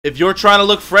If you're trying to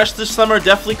look fresh this summer,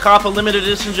 definitely cop a limited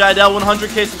edition Jiedel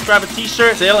 100K subscriber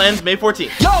t-shirt. Sale ends May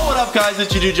 14th. Yo, what up guys,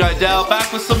 it's your dude Jiedel,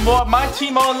 back with some more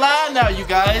MyTeam online now, you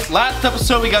guys. Last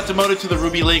episode we got demoted to the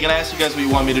Ruby League and I asked you guys what you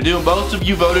want me to do. Most of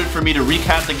you voted for me to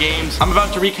recap the games. I'm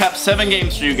about to recap 7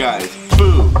 games for you guys.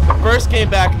 Boom. The first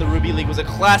game back in the Ruby League was a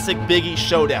classic Big East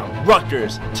showdown.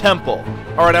 Rutgers, Temple.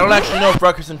 Alright, I don't actually know if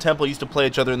Rutgers and Temple used to play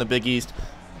each other in the Big East,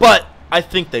 but I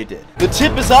think they did. The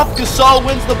tip is up, Gasol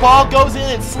wins the ball, goes in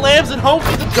and slams it home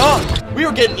for the dunk. We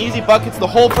were getting easy buckets the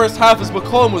whole first half as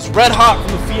McCollum was red hot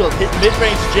from the field, hitting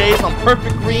mid-range J's on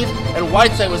perfect greens, and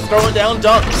Whiteside was throwing down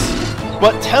dunks.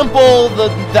 But Temple,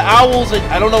 the Owls,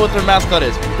 I don't know what their mascot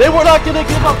is, they were not going to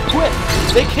give up quick.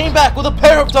 They came back with a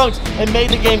pair of dunks and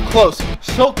made the game close.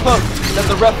 So close that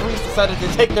the referees decided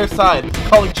to take their side,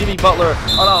 calling Jimmy Butler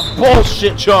on a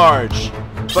bullshit charge.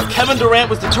 But Kevin Durant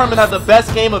was determined to have the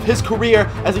best game of his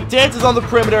career as he dances on the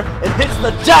perimeter and hits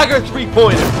the dagger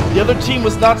three-pointer. The other team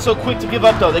was not so quick to give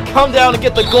up though. They come down and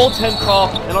get the goaltend call,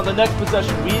 and on the next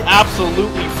possession, we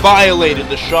absolutely violated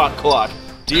the shot clock.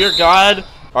 Dear God,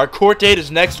 our court date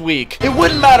is next week. It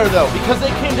wouldn't matter though, because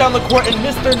they came down the court and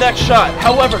missed their next shot.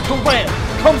 However, Durant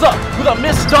comes up with a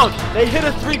missed dunk. They hit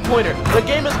a three-pointer. The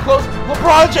game is close.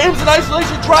 LeBron James in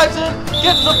isolation drives in,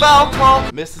 gets the foul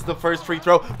call, misses the first free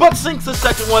throw, but sinks the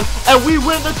second one, and we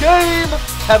win the game.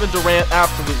 Kevin Durant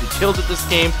absolutely kills it this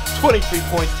game. 23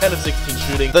 points, 10 of 16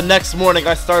 shooting. The next morning,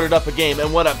 I started up a game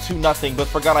and went up 2-0, but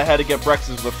forgot I had to get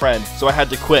breakfast with a friend, so I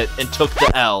had to quit and took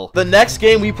the L. The next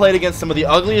game, we played against some of the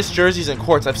ugliest jerseys and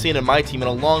courts I've seen in my team in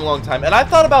a long, long time, and I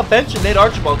thought about benching Nate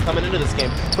Archibald coming into this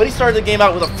game, but he started the game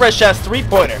out with a fresh-ass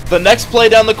three-pointer. The next play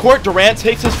down the court, Durant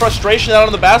takes his frustration out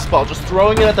on the basketball, just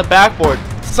throwing it at the backboard.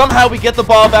 Somehow we get the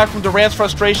ball back from Durant's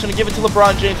frustration and give it to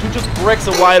LeBron James, who just bricks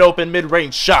a wide open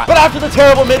mid-range shot. But after the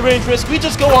terrible mid-range risk, we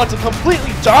just go on to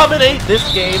completely dominate this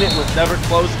game. It was never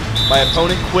close. My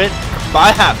opponent quit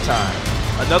by halftime.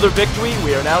 Another victory,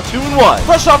 we are now 2-1.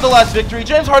 Fresh off the last victory,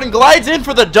 James Harden glides in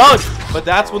for the dunk. But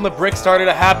that's when the bricks started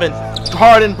to happen.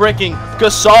 Harden bricking,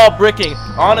 Gasol bricking.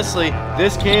 Honestly,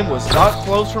 this game was not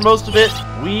close for most of it.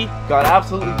 We got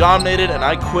absolutely dominated, and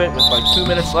I quit with like 2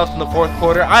 minutes left in the fourth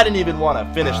quarter. I didn't even want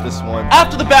to finish this one.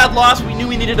 After the bad loss, we knew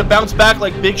we needed to bounce back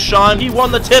like Big Sean. He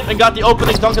won the tip and got the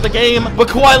opening dunk of the game, but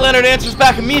Kawhi Leonard answers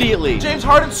back immediately. James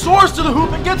Harden soars to the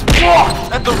hoop and gets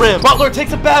blocked at the rim. Butler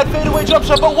takes a bad fadeaway jump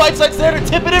shot, but Whiteside's there to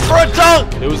tip it in for a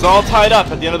dunk. It was all tied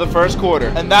up at the end of the first quarter,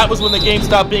 and that was when the game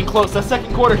stopped being close. The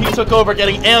second quarter, he took over,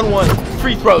 getting and one,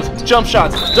 free throws, jump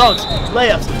shots, dunks,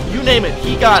 layups, you name it,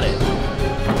 he got it.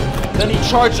 Then he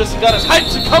charged us and got us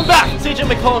hyped to come back. CJ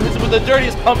McCollum hits it with the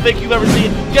dirtiest pump fake you've ever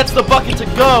seen, gets the bucket to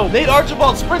go. Nate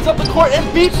Archibald sprints up the court and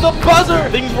beats the buzzer.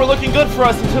 Things were looking good for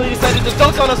us until he decided to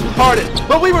dunk on us with Harden.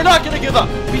 But we were not going to give up.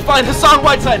 We find Hassan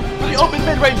Whiteside for the open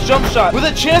mid-range jump shot. With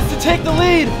a chance to take the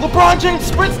lead, LeBron James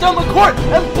sprints down the court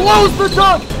and blows the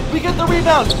dunk. We get the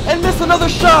rebound and miss another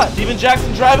shot. Steven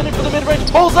Jackson driving in for the mid-range,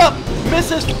 pulls up,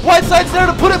 misses. Whiteside's there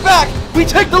to put it back. We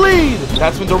take the lead.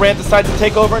 That's when Durant decides to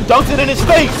take over and dunks it in his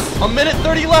face. A minute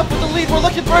 30 left with the lead. We're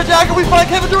looking for a dagger. We find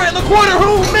Kevin Durant in the corner,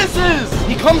 who misses.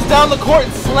 He comes down the court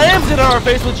and slams it in our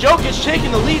face with Jokic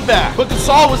taking the lead back. But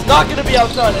Gasol was not going to be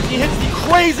outdone as he hits the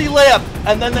crazy layup,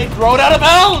 and then they throw it out of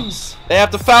bounds. They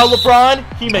have to foul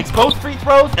LeBron. He makes both free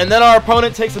throws, and then our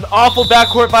opponent takes an awful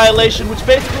backcourt violation, which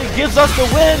basically gives us the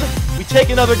win. We take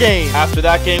another game. After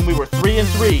that game, we were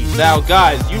 3-3. Now,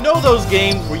 guys, you know those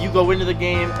games where you go into the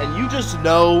game and you just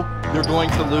know you're going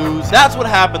to lose? That's what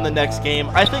happened the next game.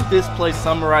 I think this play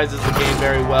summarizes the game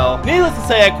very well. Needless to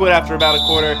say, I quit after about a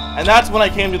quarter, and that's when I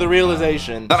came to the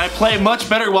realization that I play much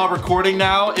better while recording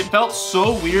now. It felt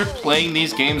so weird playing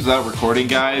these games without recording,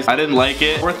 guys. I didn't like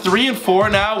it. We're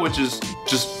 3-4 now, which is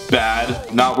just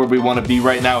bad. Not where we want to be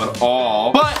right now at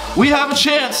all. But we have a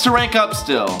chance to rank up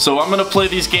still. So I'm going to play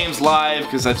these games live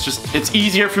because it's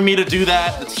easier for me to do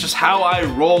that. It's just how I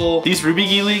roll. These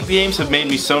Ruby League games have made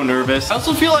me so nervous. I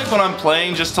also feel like when I'm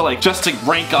playing just to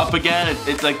rank up again,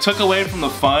 it like took away from the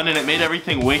fun and it made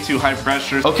everything way too high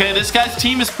pressure. Okay, this guy's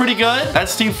team is pretty good. That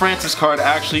Steve Francis card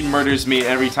actually murders me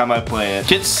every time I play it.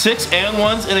 Get 6 and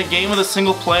 1s in a game with a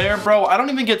single player? Bro, I don't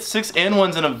even get 6 and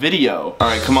 1s in a video. All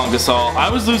right, come on, Gasol. I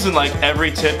was losing like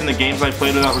every tip in the games I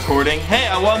played without recording. Hey,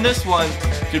 I won this one.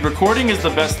 Dude, recording is the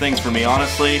best things for me,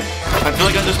 honestly. I feel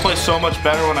like I just play so much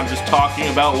better when I'm just talking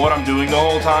about what I'm doing the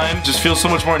whole time. Just feels so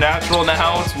much more natural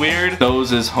now. It's weird.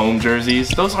 Those is home jerseys.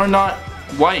 Those are not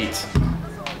white.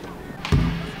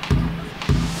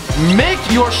 Make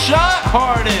your shot,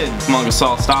 Harden! Come on,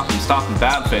 Gasol, stop him,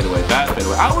 bad fadeaway, bad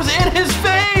fadeaway. I was in his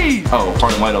face! Oh,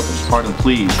 Harden wide open, Harden,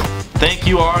 please. Thank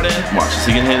you, Arden. Watch, is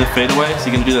he gonna hit the fadeaway? Is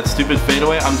he gonna do that stupid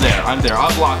fadeaway? I'm there.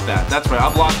 I'll block that. That's right,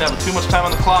 I'll block that with too much time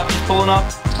on the clock. He's pulling up.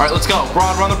 All right, let's go.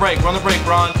 Braun, run the break, Braun.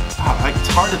 It's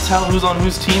hard to tell who's on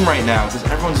whose team right now because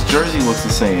everyone's jersey looks the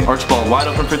same. Archibald wide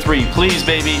open for 3. Please,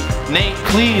 baby. Nate,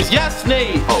 please. Yes,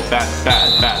 Nate. Oh, bad.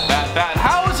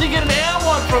 How is he getting an and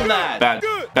one from that?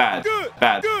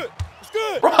 Bad.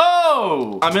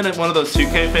 Bro! I'm in one of those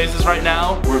 2K phases right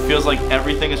now where it feels like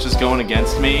everything is just going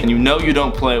against me. And you know you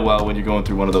don't play well when you're going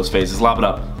through one of those phases. Lob it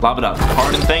up.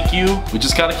 Harden, thank you. We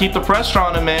just gotta keep the pressure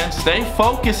on him, man. Stay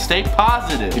focused, stay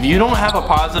positive. If you don't have a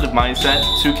positive mindset,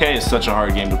 2K is such a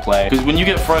hard game to play. Because when you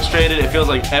get frustrated, it feels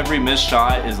like every missed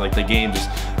shot is like the game just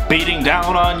beating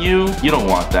down on you. You don't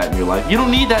want that in your life. You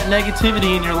don't need that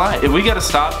negativity in your life. If we gotta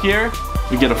stop here,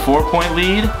 we get a 4-point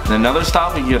lead, and another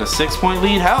stop, we can get a 6-point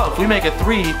lead. Hell, if we make a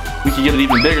 3, we can get an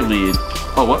even bigger lead.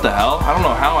 Oh, what the hell? I don't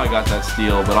know how I got that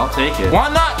steal, but I'll take it. Why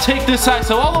not take this side?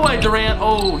 So all the way, Durant.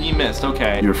 Oh, he missed.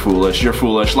 Okay. You're foolish.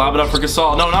 Lob it up for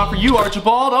Gasol. No, not for you,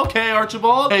 Archibald. Okay,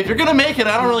 Archibald. Hey, if you're gonna make it,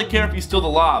 I don't really care if you steal the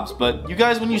lobs, but you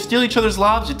guys, when you steal each other's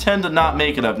lobs, you tend to not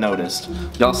make it, I've noticed.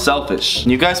 Y'all selfish.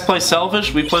 When you guys play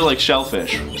selfish, we play like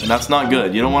shellfish, and that's not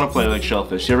good. You don't want to play like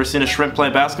shellfish. You ever seen a shrimp play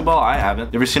basketball? I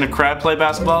haven't. You ever seen a crab play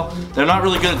basketball? They're not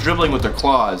really good at dribbling with their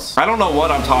claws. I don't know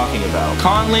what I'm talking about.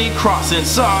 Conley, cross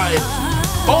inside.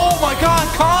 Oh my god,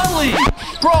 Conley!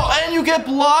 Bro, and you get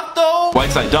blocked though?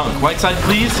 Whiteside dunk. Whiteside,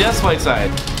 please. Yes,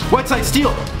 Whiteside. Whiteside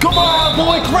steal. Come on,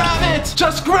 boy, grab it!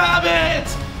 Just grab it!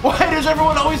 Why does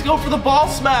everyone always go for the ball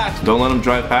smack? Don't let him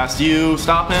drive past you.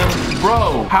 Stop him.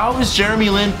 Bro, how is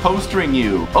Jeremy Lin postering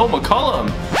you? Oh, McCollum.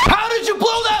 How did you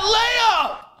blow that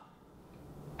layup?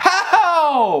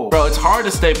 How? Bro, it's hard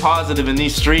to stay positive in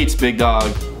these streets, big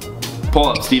dog. Pull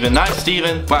up, Steven. Nice,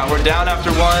 Steven. Wow, we're down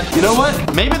after 1. You know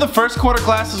what? Maybe the first quarter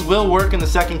glasses will work in the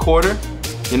second quarter.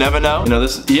 You never know. You know,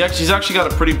 he's actually got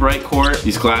a pretty bright court.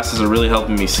 These glasses are really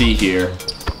helping me see here.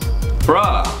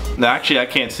 Bruh. No, actually, I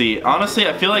can't see. Honestly,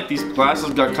 I feel like these glasses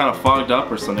got kind of fogged up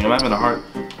or something. I'm having a hard...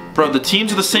 Bro, the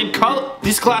teams are the same color.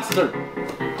 These glasses are...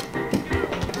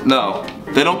 No.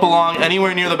 They don't belong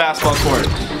anywhere near the basketball court.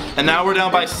 And now we're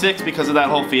down by 6 because of that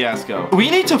whole fiasco. We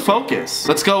need to focus.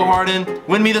 Let's go, Harden.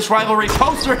 Win me this rivalry.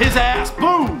 Poster his ass.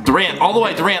 Boom. Durant, all the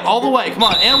way. Durant, all the way. Come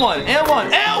on. And one.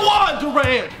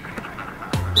 Durant.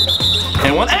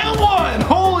 And one.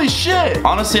 Holy shit.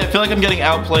 Honestly, I feel like I'm getting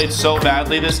outplayed so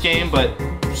badly this game, but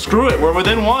screw it. We're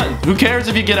within 1. Who cares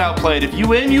if you get outplayed? If you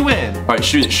win, you win. All right,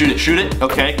 shoot it.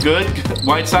 Okay, good.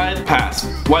 Whiteside, pass.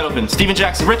 Wide open. Steven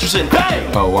Jackson, Richardson,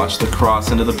 bang! Oh, watch the cross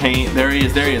into the paint. There he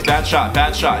is. Bad shot.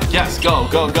 Yes, go.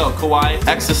 Kawhi,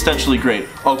 existentially great.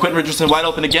 Oh, Quentin Richardson, wide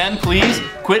open again, please.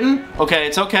 Quentin, okay,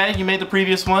 it's okay. You made the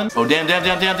previous one. Oh, damn.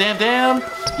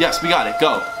 Yes, we got it.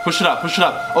 Go. Push it up.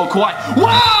 Oh, Kawhi.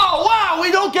 Wow!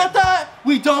 We don't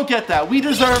get that. We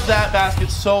deserve that basket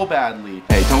so badly.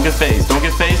 Hey, don't get phased.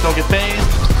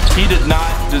 He did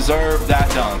not deserve that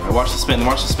dunk. Right, watch the spin.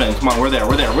 Come on, we're there.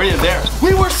 We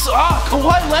were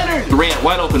Kawhi Leonard. Durant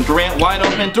wide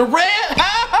open.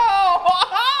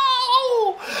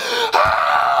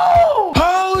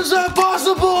 How is that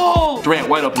possible? Durant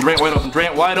wide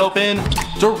open.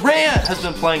 Durant has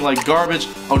been playing like garbage.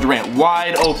 Oh, Durant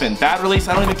wide open. Bad release.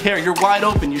 I don't even care. You're wide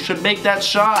open. You should make that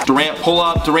shot. Durant pull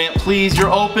up. Durant, please.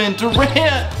 You're open.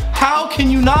 Durant. How can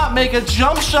you not make a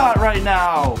jump shot right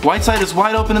now? Whiteside is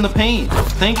wide open in the paint.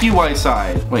 Thank you,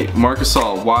 Whiteside. Wait, Marc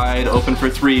Gasol wide open for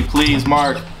 3. Please,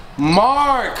 Mark,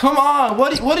 come on.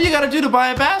 What do you gotta do to buy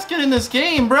a basket in this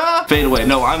game, bruh? Fade away.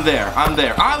 No, I'm there.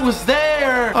 I was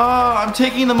there. I'm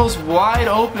taking the most wide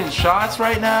open shots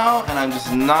right now, and I'm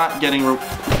just not getting...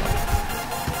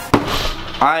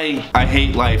 I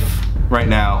hate life right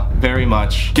now, very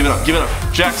much. Give it up.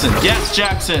 Jackson, yes,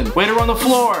 Jackson. Way to run the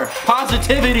floor.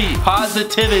 Positivity.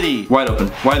 Wide open,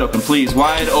 please,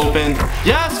 wide open.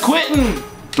 Yes, Quentin.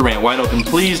 Durant, wide open,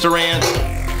 please, Durant.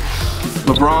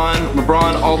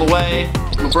 LeBron all the way.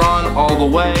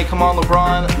 Come on,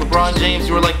 LeBron James,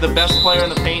 you were like the best player in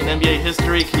the paint in NBA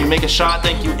history. Can you make a shot?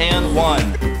 Thank you, and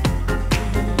 1.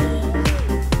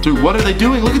 Dude, what are they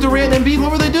doing? Look at Durant and Embiid,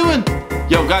 what were they doing?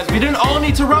 Yo, guys, we didn't all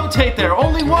need to rotate there.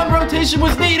 Only 1 rotation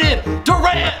was needed.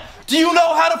 Durant, do you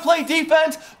know how to play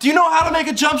defense? Do you know how to make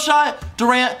a jump shot?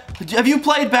 Durant, have you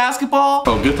played basketball?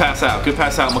 Oh, good pass out.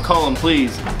 McCollum,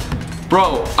 please.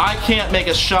 Bro, I can't make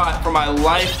a shot for my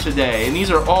life today. And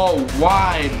these are all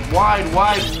wide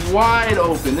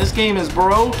open. This game is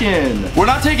broken. We're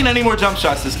not taking any more jump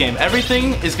shots this game.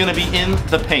 Everything is gonna be in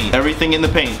the paint. Everything in the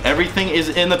paint. Everything is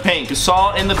in the paint.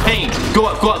 Gasol in the paint. Go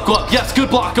up, go up, go up. Yes, good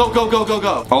block. Go, go, go, go,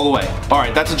 go. All the way. All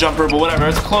right, that's a jumper, but whatever.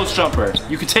 It's a close jumper.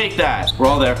 You can take that. We're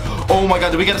all there. Oh my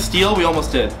God, did we get a steal? We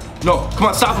almost did. No, come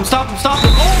on, stop him, stop him, stop him.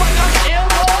 Oh my God, and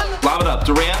one. Lob it up,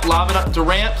 Durant, lob it up.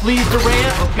 Durant, please,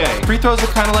 Durant. Okay, free throws are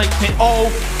kind of like, oh,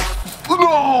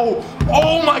 no.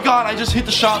 Oh my God, I just hit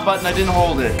the shot button. I didn't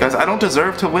hold it. Guys, I don't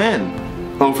deserve to win.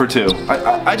 0 for 2.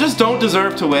 I just don't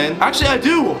deserve to win. Actually, I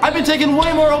do. I've been taking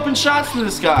way more open shots than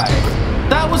this guy.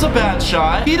 That was a bad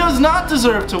shot. He does not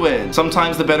deserve to win.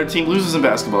 Sometimes the better team loses in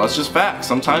basketball. That's just facts.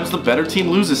 Sometimes the better team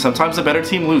loses. Sometimes the better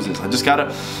team loses. I just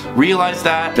gotta realize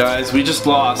that. Guys, we just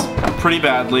lost pretty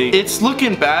badly. It's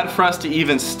looking bad for us to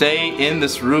even stay in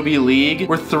this Ruby League.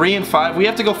 We're 3-5. We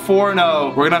have to go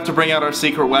 4-0. We're gonna have to bring out our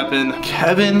secret weapon.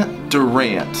 Kevin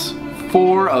Durant.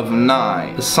 4 of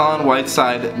 9. Hassan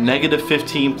Whiteside,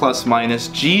 -15 plus minus.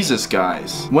 Jesus,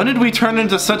 guys. When did we turn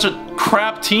into such a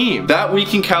crap team? That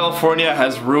week in California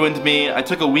has ruined me. I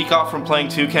took a week off from playing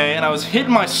 2K and I was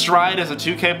hitting my stride as a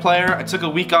 2K player. I took a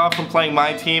week off from playing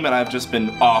MyTeam and I've just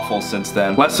been awful since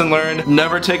then. Lesson learned,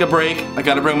 never take a break. I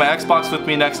gotta bring my Xbox with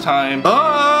me next time.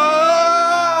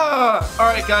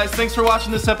 Alright guys, thanks for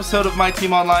watching this episode of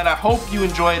MyTeam Online. I hope you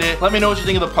enjoyed it. Let me know what you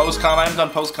think of the post-com. I haven't done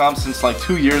post-com since like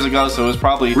 2 years ago, so it was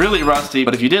probably really rusty.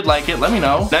 But if you did like it, let me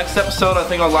know. Next episode, I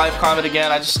think I'll live com it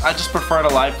again. I just prefer to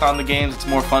live com the games. It's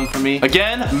more fun for me.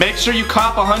 Again, make sure you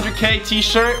cop a 100K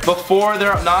t-shirt before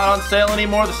they're not on sale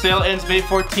anymore. The sale ends May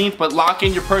 14th, but lock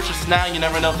in your purchase now. You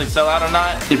never know if they sell out or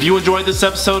not. If you enjoyed this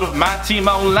episode of MyTeam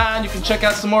Online, you can check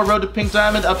out some more Road to Pink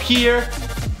Diamond up here-ish.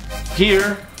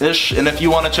 And if you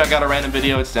want to check out a random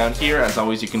video, it's down here. As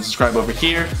always, you can subscribe over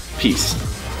here. Peace.